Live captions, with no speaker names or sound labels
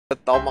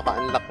Ba't ako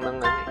maka-unlock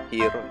ng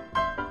hero?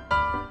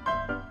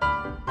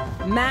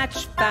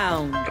 Match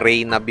found.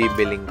 Ray na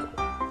bibiling ko.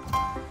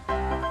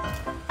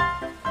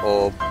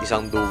 O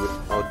isang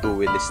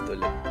duelist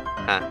ulit.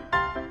 Ha?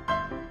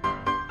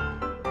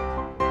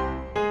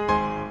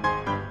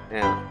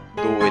 Ayan,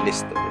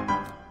 duelist ulit.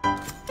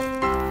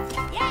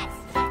 Yes!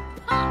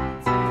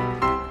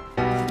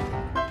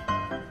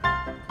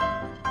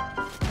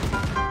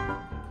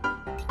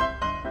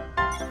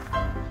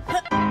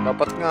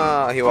 Dapat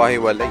nga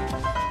hiwa-hiwalay.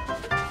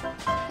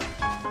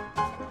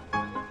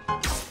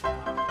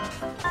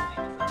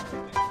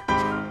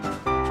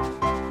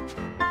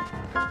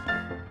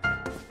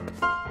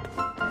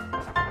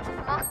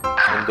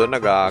 Nandun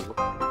nagago.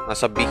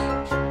 Nasa B.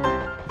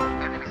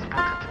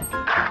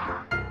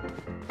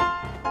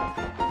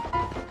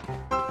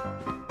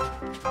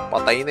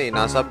 Patay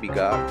na nasa B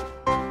ka.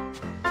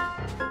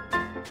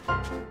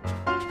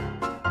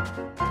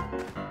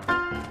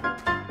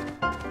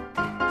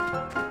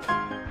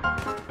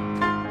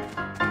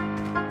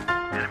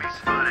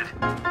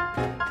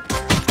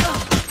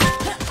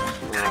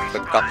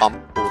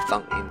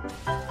 Nagkakamputang in.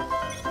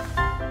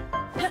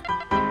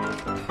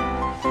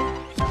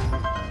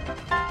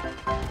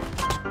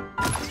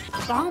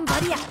 Bomb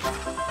buddy out.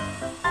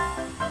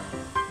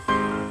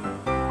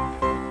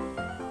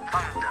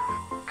 Found them.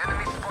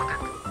 Enemy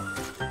spotted.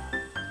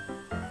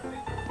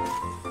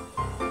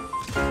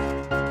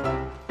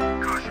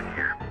 Caution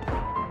here.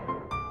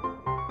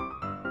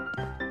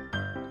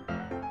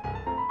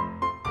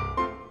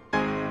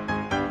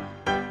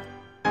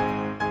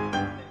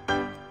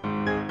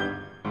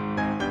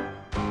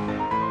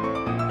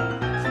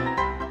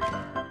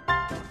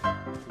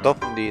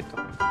 Top dito.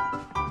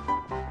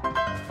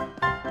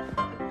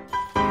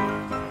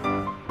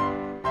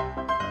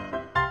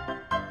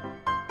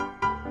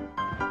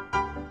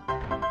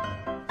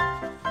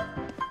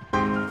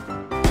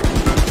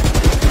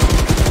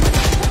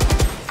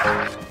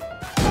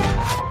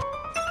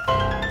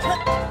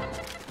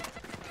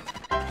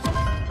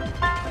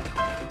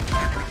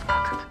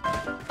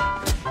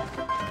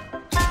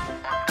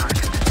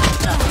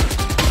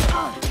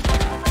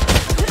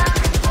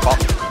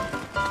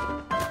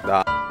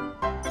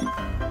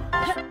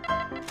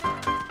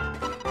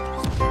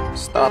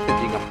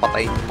 Strategy nga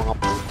patayin ng mga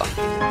putang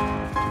ina.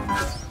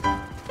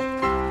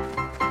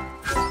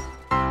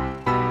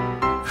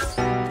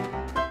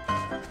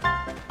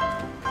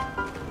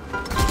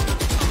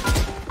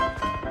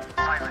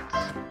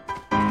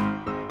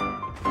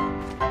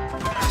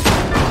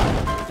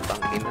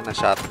 Putang ina na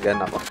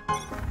shotgun ako.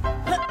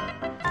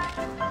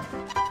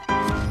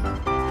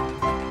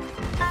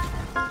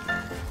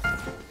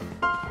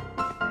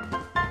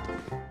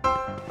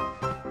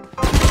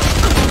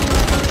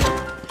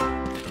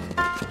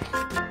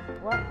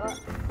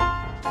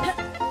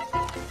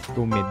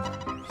 Two mid.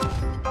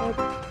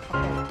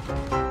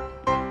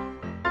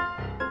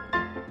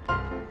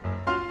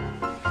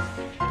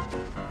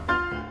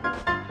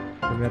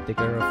 We're gonna take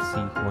care of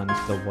C once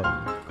the wall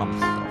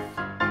comes off.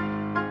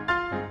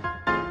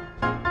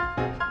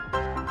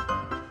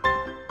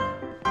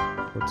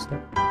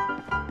 Footstep.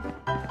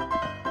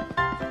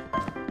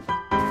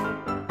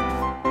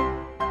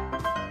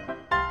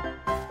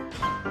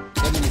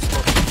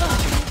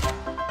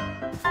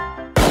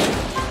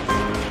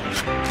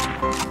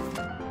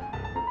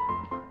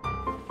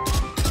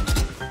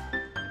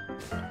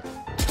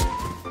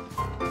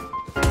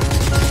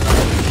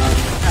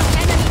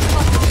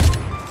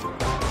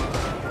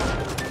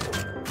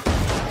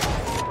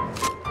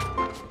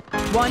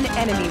 One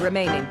enemy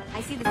remaining.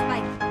 I see the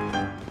spike.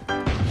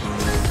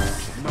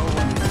 No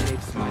one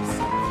escapes my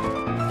sight.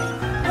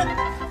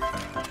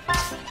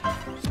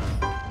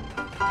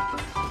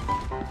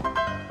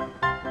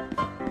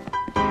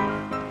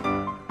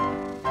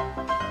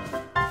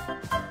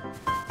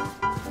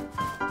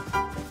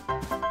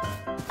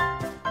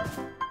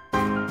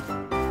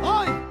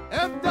 I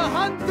am the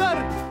hunter!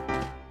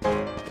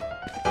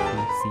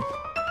 See.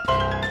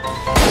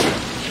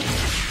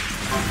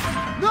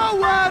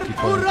 Nowhere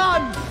to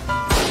run!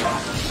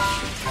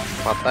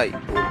 Patay.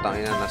 Putang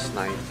ina na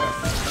sniper.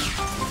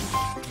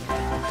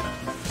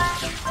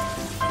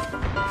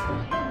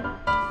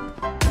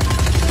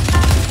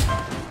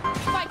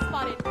 Spike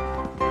spotted.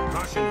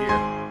 Caution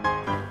here.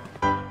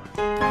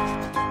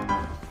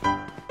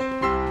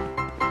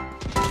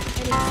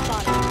 Enemy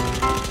spotted.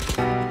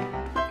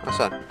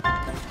 Asan?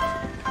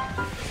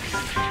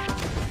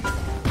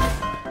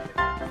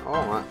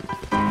 Oo nga.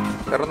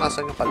 Pero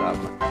nasan yung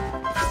kalaban?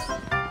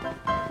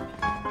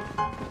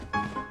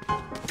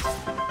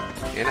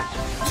 Yan na.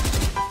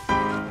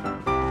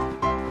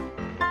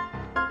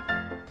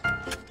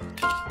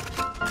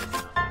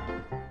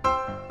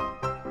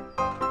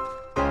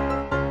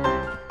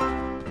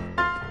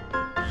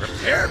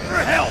 Prepare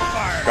for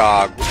hellfire!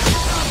 Gago.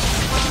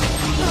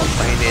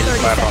 Pahinil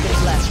 30 para.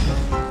 seconds left.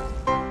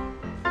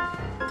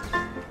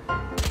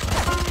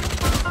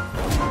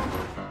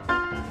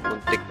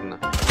 Muntik na.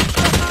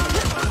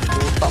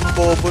 Putang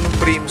bobo ng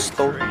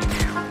brimstone.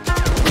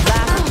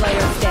 Last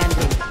player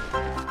standing.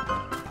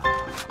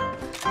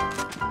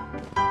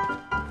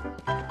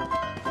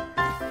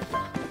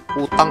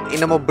 Putang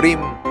ina mo,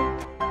 Brim.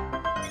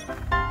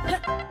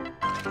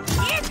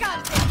 Here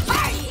comes the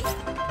party!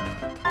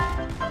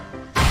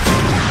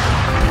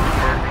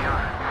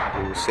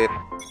 Buset.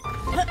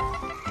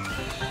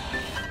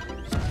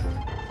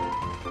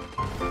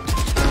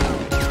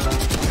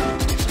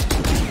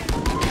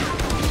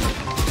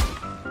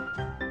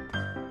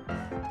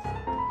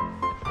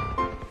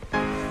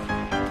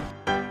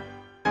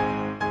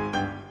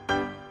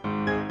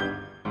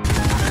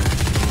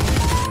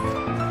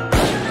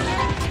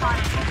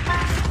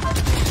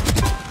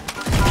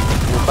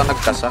 Puta,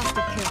 nagkasa.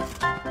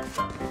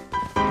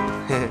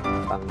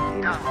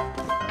 Tangina.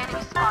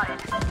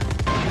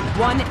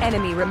 One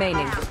enemy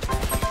remaining.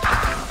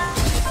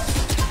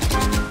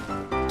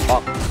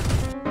 Fuck.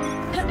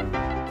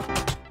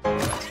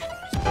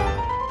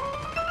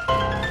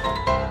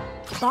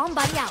 Bomb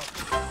buddy out.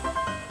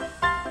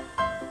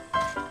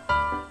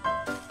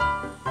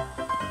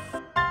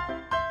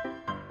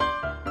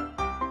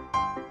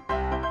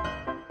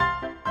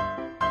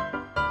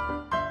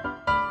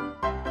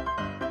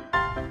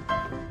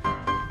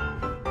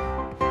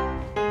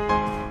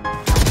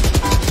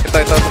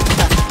 Ito.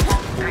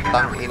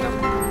 Tangina.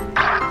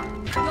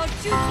 Your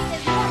duty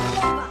is not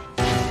over.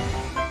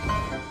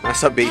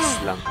 Nasa base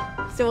lang.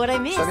 So what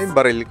I missed? Saan yung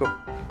baril ko?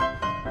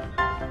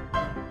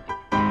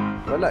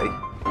 Wala eh.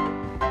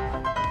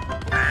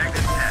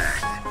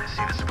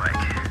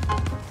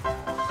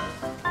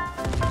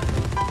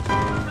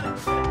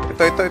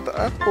 Ito.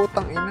 Ah,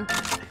 putang ina.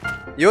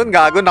 Yun,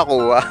 gago,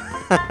 nakuha.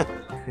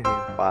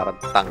 Parang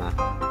tanga.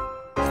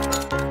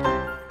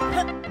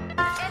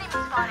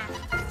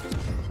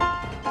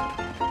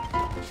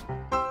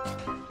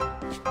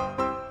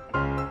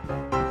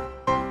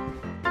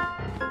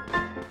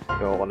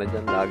 Ayoko na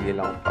dyan, lagi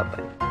lang akong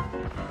patay.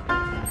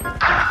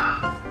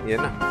 Yan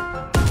na.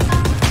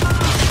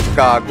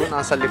 Gago,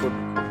 nasa likod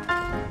ko.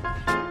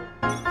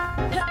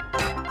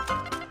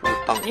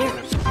 Putang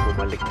ina,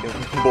 bumalik yung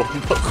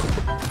bomba ko.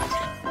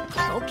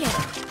 Okay.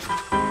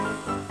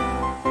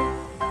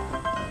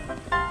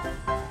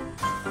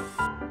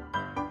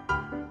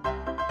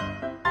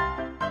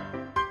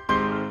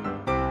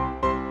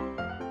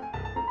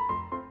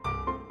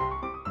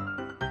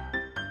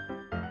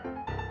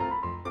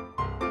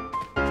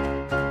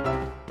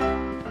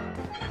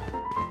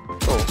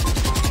 So,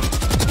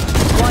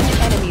 One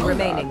enemy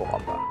remaining. gago ka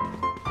ba?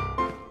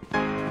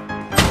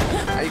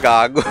 Ay,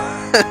 gago.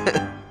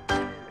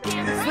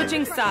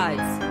 Switching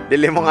sides.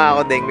 Bili mo nga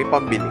ako, Deng. May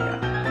pambili ka.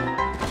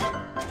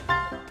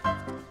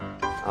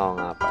 Oo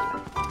nga pala.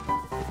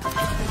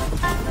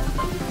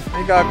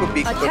 Ay, gago,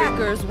 victory.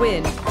 Attackers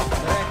win.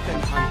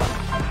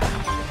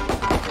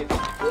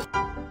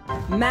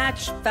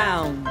 Match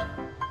found.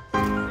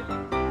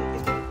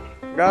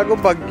 Gago,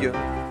 bag yun.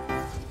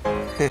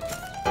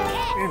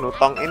 Yun,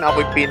 tangin.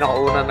 Ako'y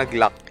pinakauna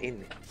nag-lock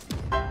in.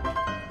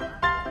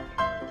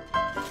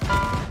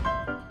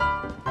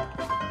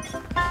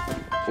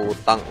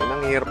 Putang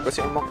inang hirap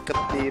kasi umakit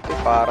dito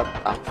para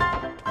tang.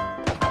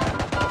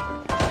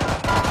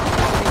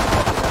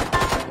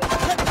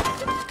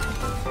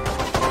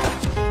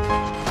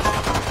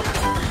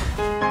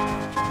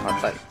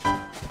 Patay.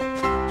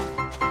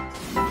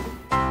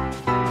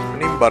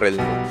 Ano yung baril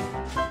mo?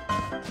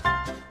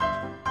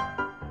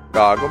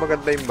 Gago,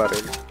 maganda yung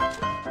baril.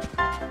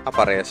 Ah,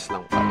 parehas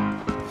lang pala.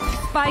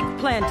 Spike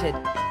planted.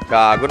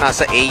 Gago,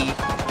 nasa A.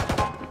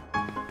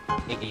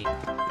 Okay.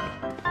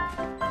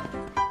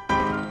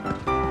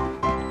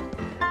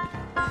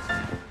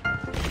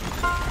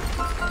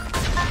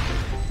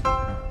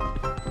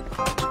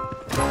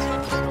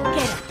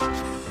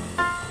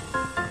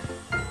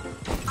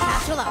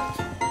 Satchel out.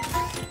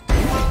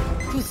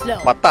 Too slow.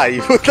 Patay.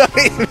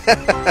 Putangin.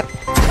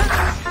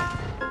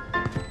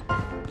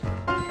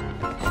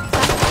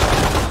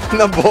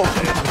 Nabomba.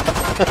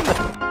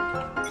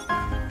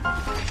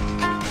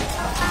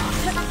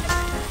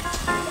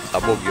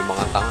 Sabog yung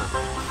mga tanga.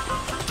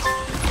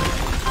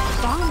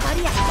 Bomb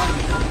buddy out.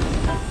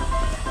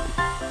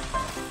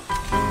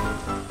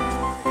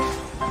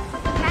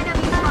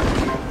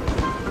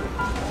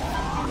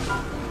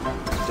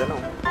 Diyan o.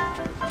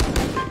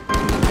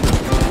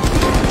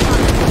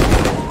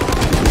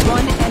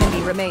 One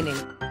enemy remaining.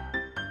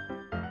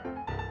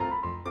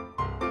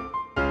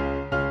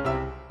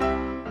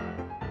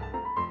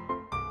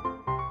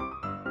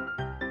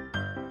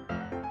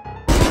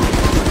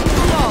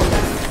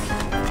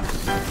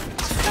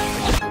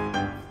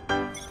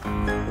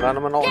 Wala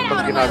naman ako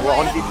pag ginagawa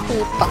ko. Hindi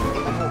tutang.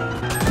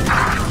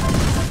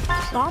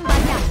 Bomb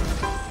buddy out.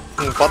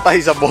 Patay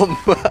sa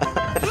bomba.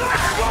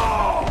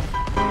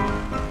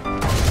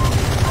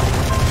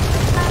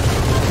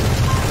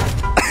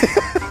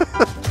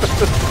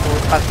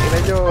 Putang ina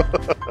nyo.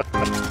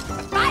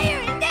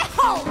 Fire in the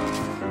hole.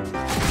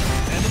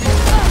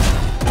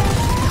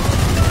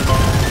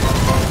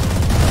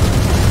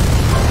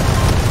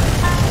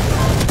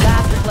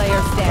 Last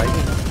player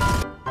standing.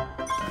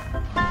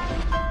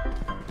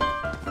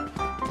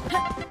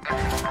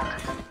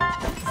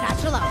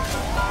 Satchel out.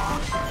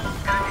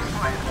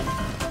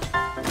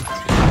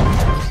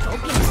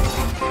 Okay.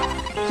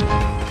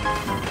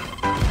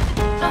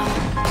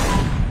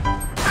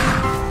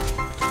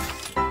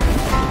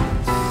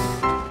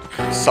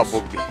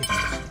 Sabog.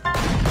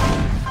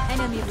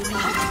 Enemy remaining.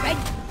 Ready?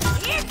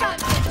 Here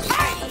comes the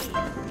party!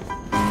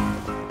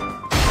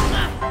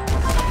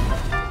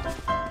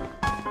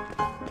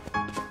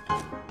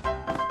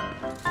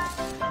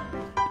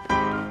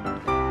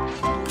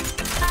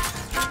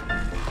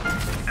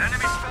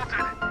 Enemy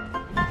spotted.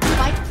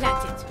 Spike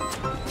planted.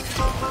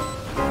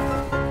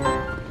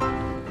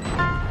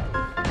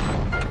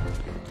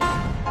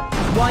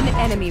 One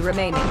enemy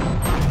remaining.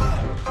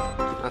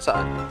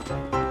 Nasaan?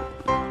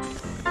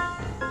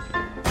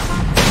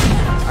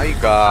 Ay,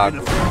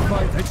 gago.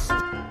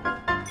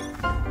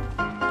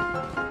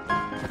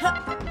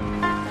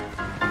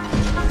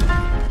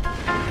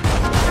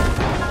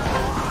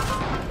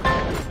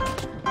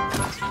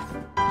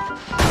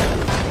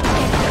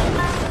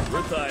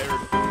 Retired.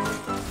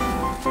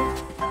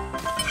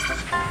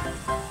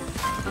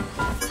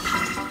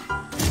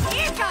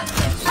 Here comes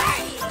the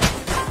party!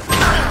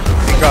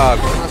 Ay,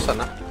 gago.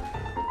 Nasaan na?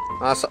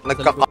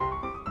 Nagkaka...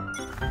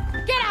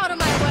 Get out of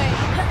my way!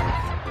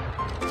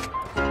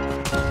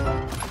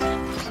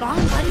 Bomb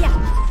buddy out.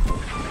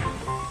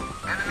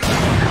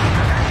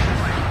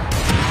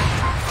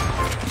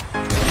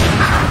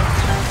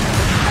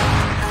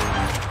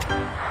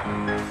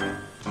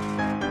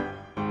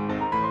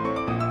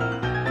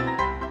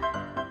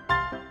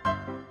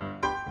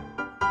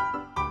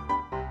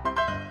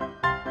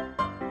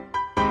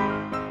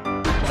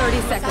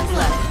 Seconds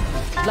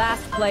left.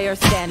 Last player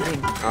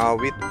standing.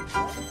 Wait.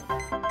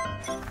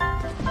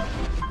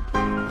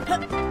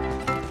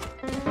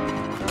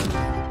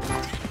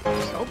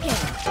 Okay.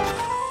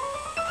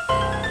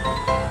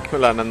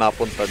 Wala na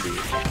napunta dito.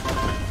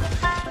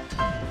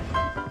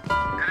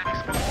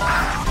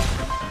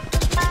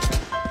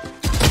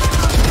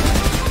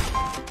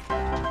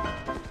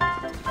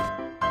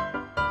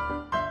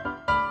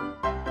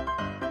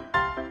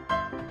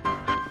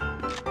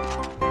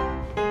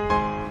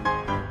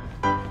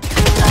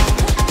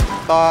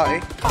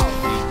 Tae.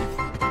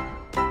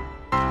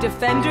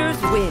 Defenders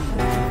win.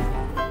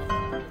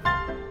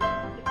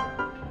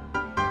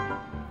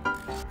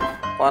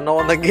 Paano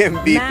ako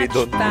nag-MVP Match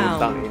doon?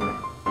 found. Putang ina.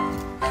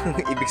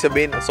 Ibig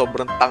sabihin,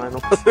 sobrang tanga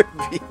nung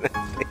kasabi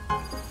natin.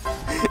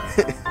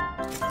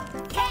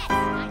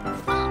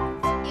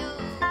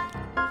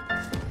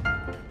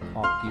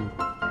 Fuck you.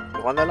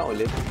 Ito ka na lang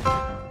ulit.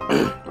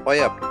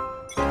 Kaya.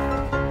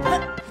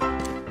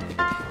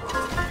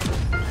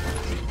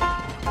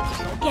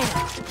 Get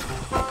it.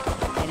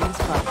 Enemy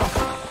spot.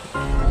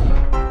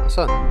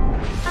 Saan?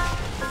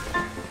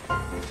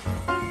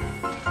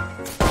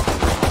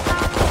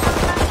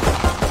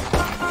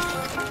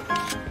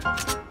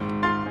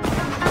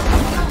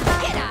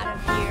 Get out of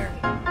here.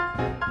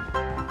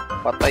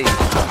 Patay.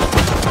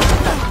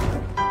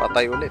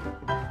 Patay ulit.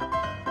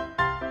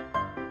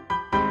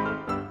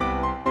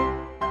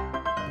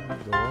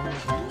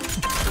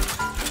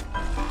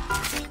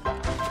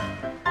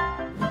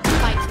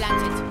 Spike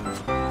planted.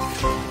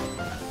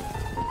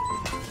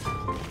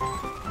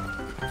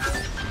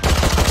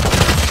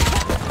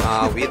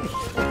 Wait.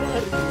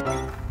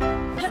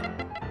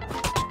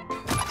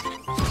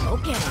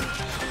 Okay.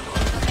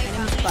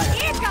 Enemy spotted.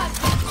 Here comes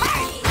the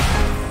party!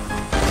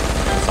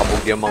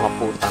 Sabog yung mga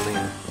puta na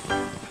yun.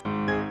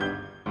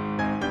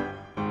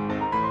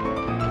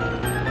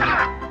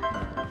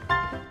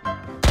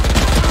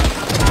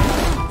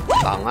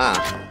 Tanga.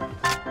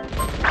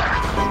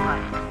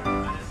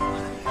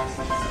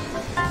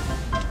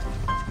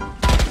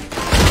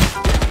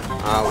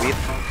 Wait.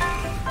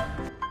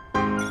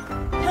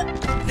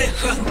 The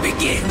hunt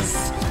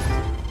begins.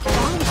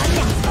 Bomb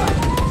buddy out.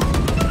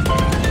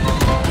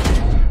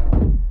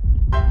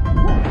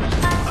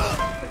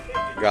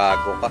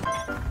 Gago ka.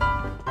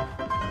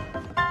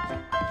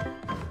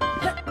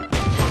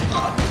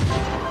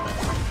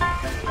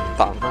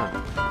 Tama.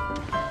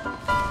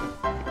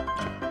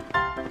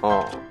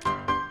 Oh.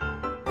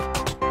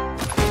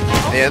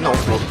 Ayan o,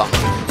 flotang.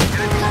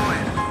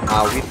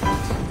 Awit.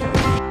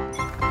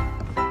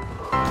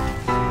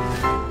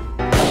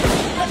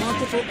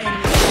 Multiple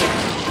enemies.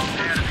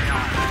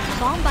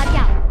 Bomb buddy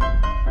out.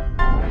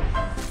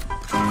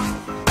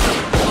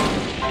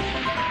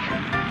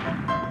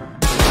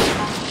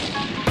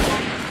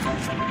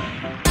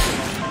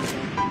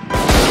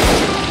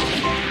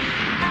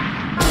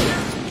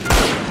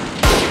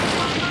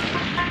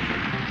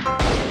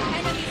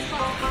 Enemy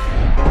spotted.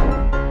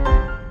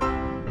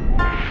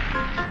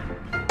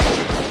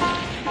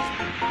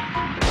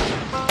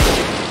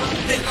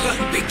 The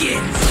hunt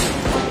begins.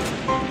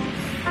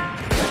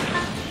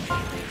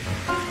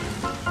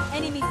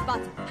 Enemy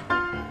spotted.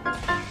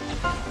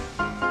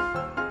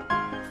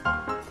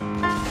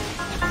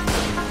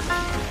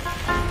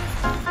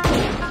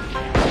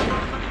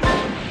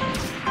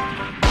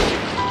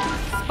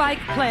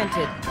 Spike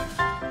planted.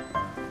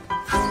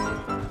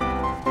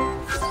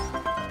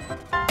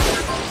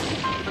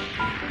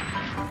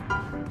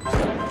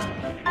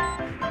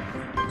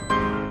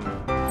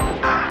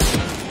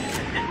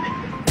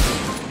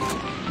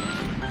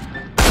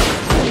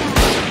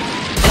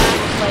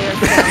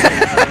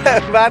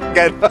 Ba't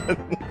ganon?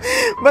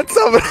 Ba't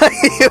sobrang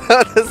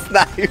hirap na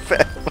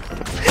sniper?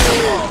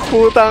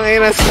 Putang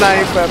ina,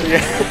 sniper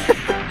yan.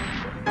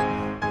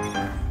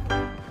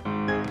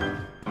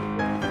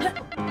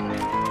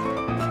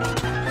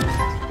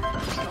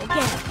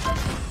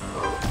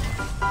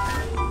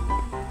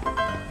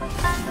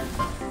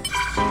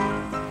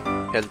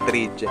 Health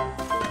regen.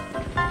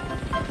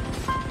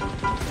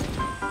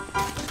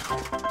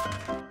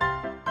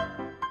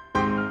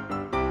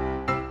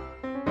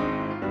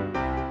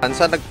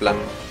 Ansa nagplan?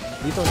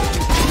 Dito.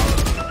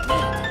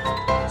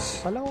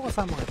 Pala ko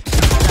kasama ka.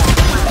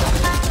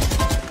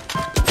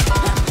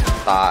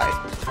 Tae.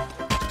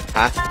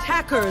 Ha?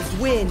 Attackers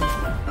win.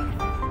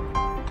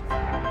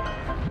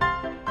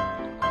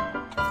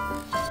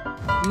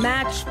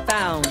 Match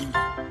found.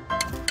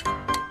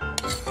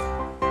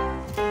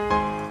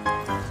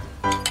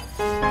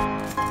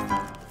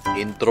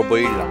 Intro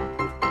boy lang.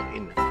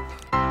 Ina.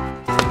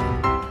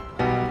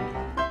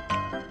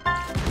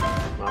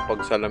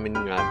 Mapagsalamin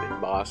nga din.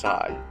 Baka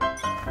sakal.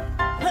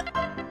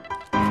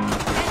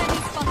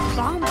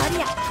 Bomb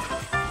buddy.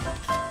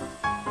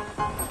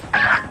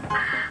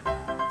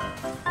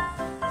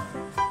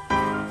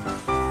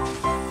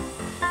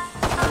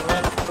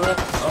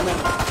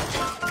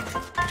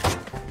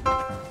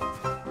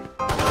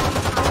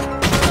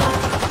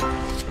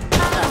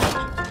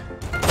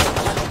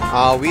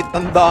 Awit,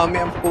 ang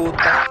dami ang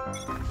puta.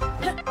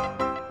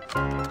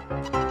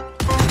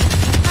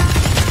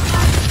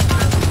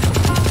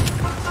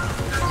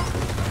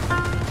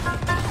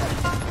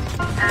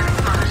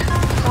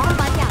 Bomb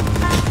buddy.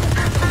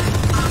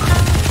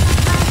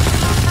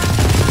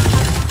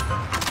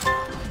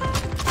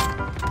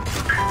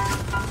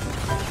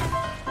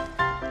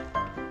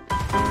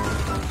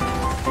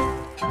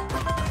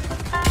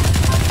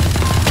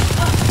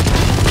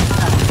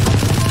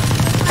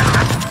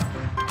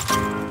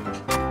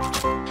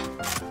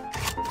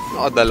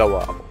 Nakadalawa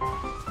ako.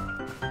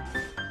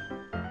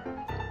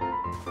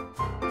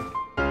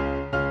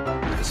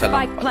 Isa lang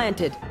Spike pala.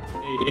 planted.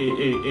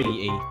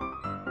 AA.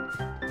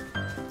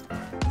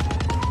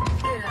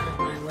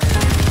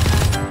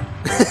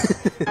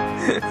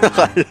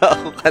 Akala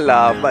ko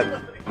kalaban.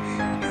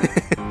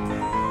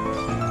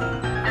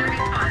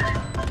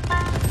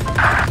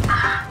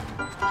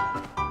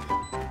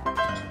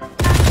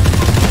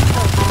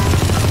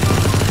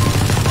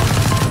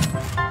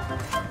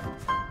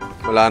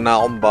 Wala na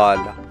akong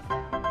bala.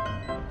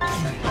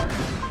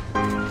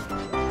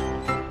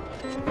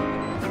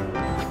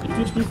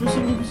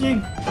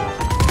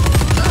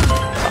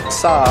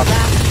 Saksak.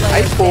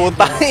 Ay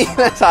puta,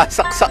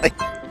 nasasaksak eh.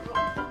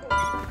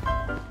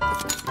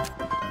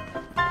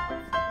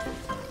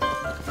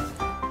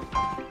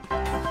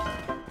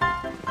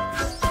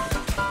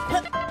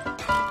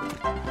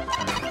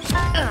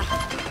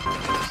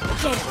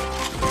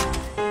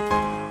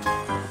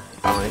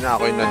 Tangina,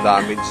 ako yung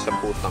na-damage sa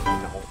putang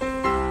ina ko.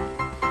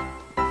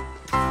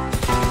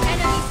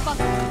 Enemy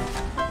spotted.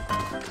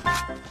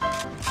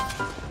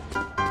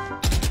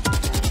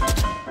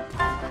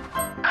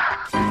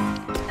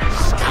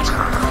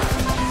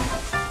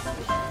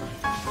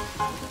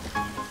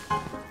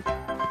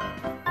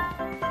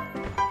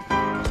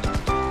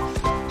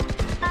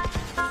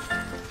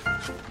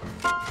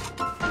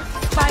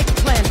 Spike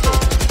planted.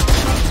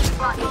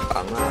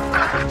 Tanga.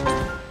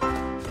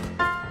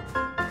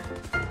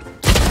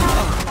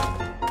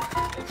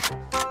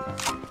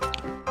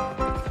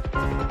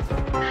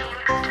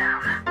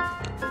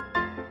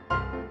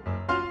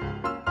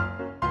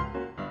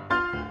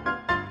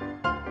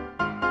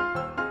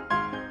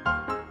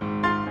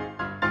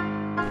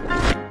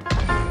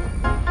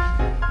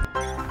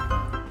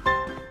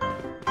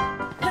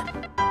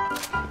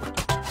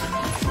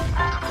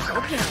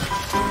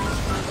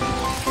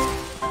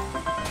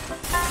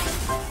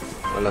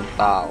 Walang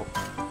tao.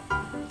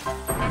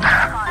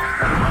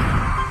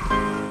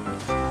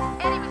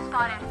 Enemy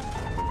spotted.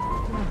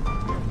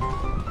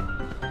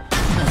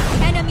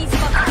 Enemy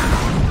spotted.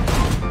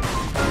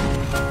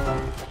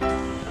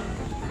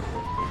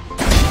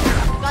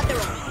 Got the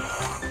rope.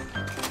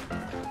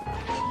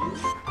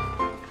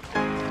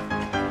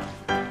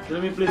 Kill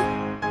me, please.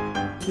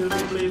 Kill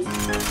me, please.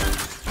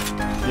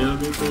 Kill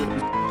me, please.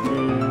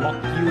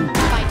 Fuck you.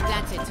 Spike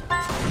planted.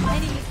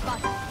 Enemy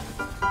spotted.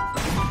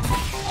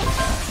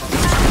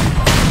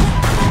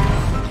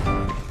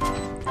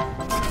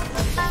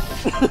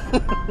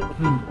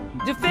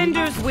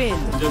 Defenders win.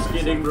 Just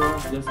kidding, bro.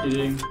 Just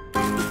kidding. They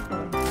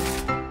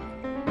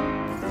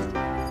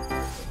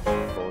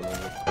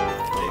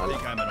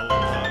think I'm an old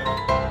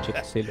dog.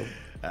 Check silo.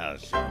 I'll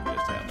show 'em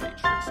just how many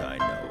tricks I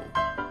know.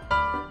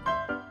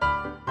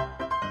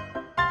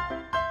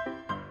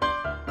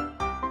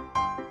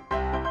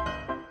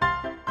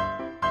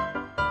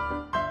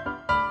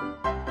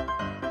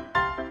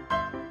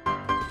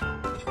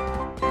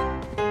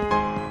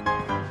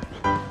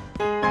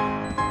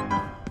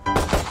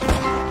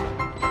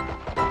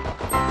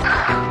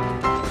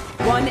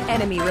 One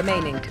enemy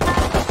remaining.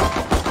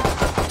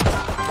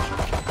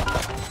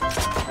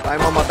 Tayo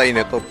mamatay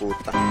nito,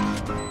 puta.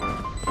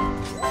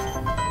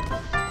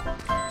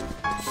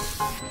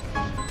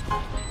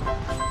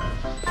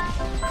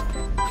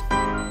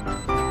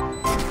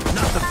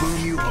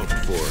 hoped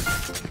for.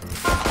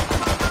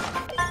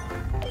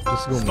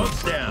 Just go mid.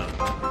 Smoke's down.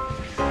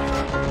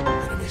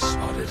 Enemy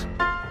spotted.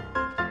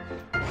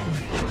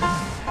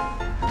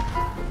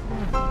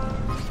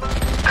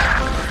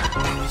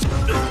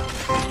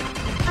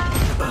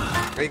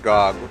 Ay,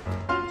 gago.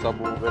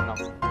 Sabugan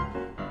ako.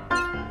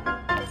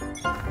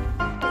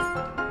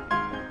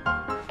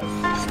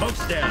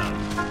 Smoke's down.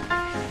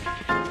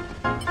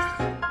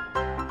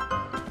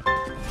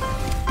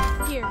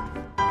 Here.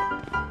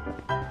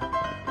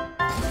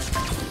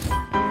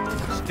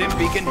 Stim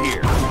beacon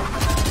here.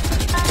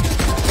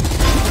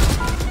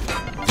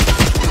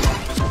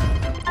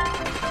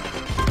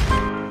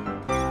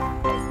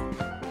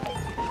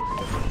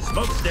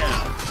 Smoke's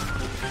down.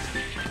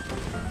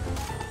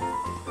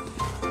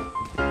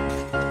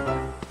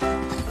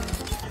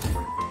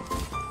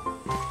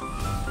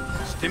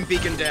 Stim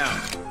beacon down.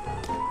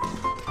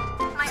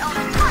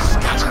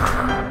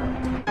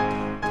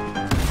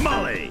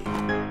 Molly.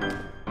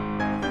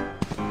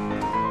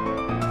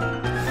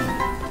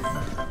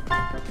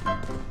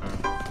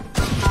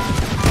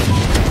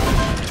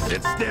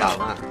 Sit still.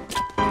 Tama.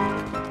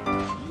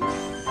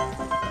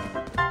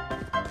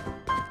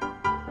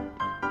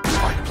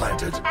 Spike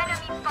planted.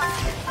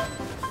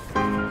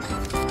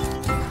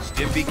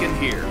 Stim beacon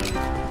here.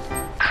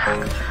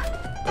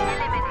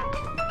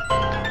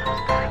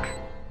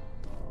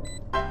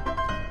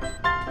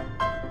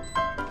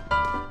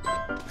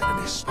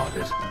 Enemy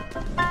spotted.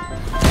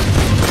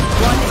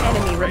 One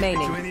enemy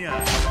remaining. Between the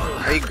eyes.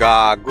 Ay,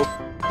 gago.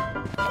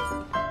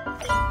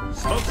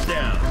 Smoke's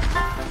down.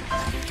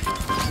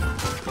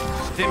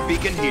 Stim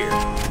beacon here.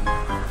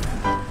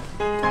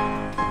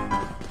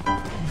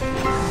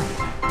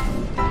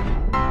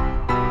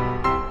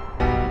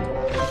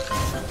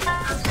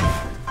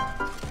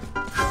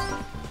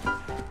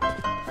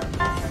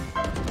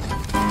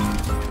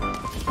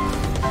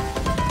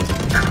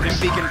 Stim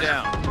beacon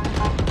down.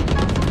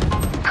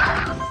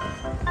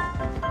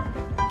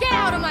 Get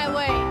out of my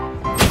way!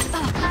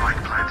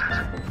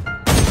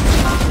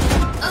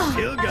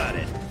 Still got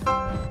it.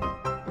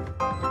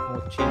 Oh,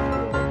 cheap.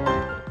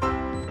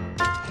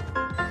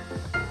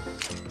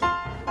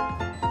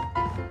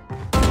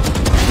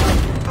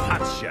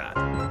 Hot shot.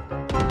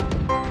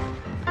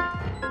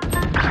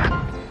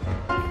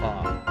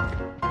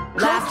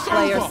 Last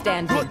player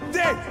standing.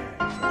 Dead.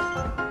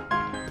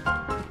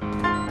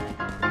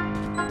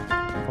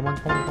 Come on,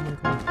 come on, come on,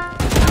 come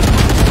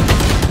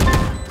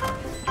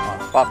on.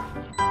 Fuck.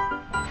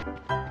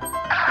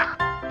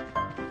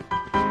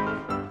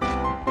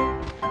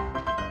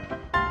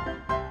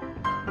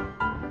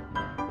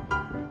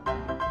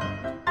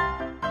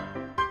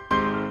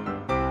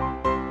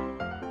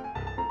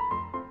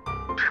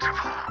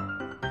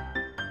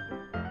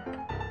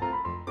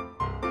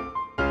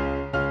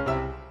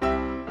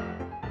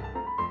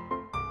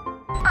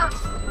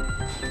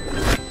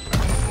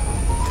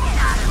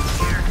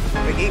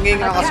 Nag-ingay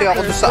nga kasi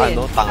ako doon sa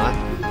ano, tanga.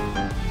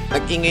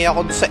 Nag-ingay ako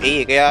doon sa A,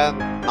 kaya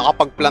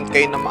nakapag-plant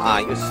kayo na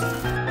maayos.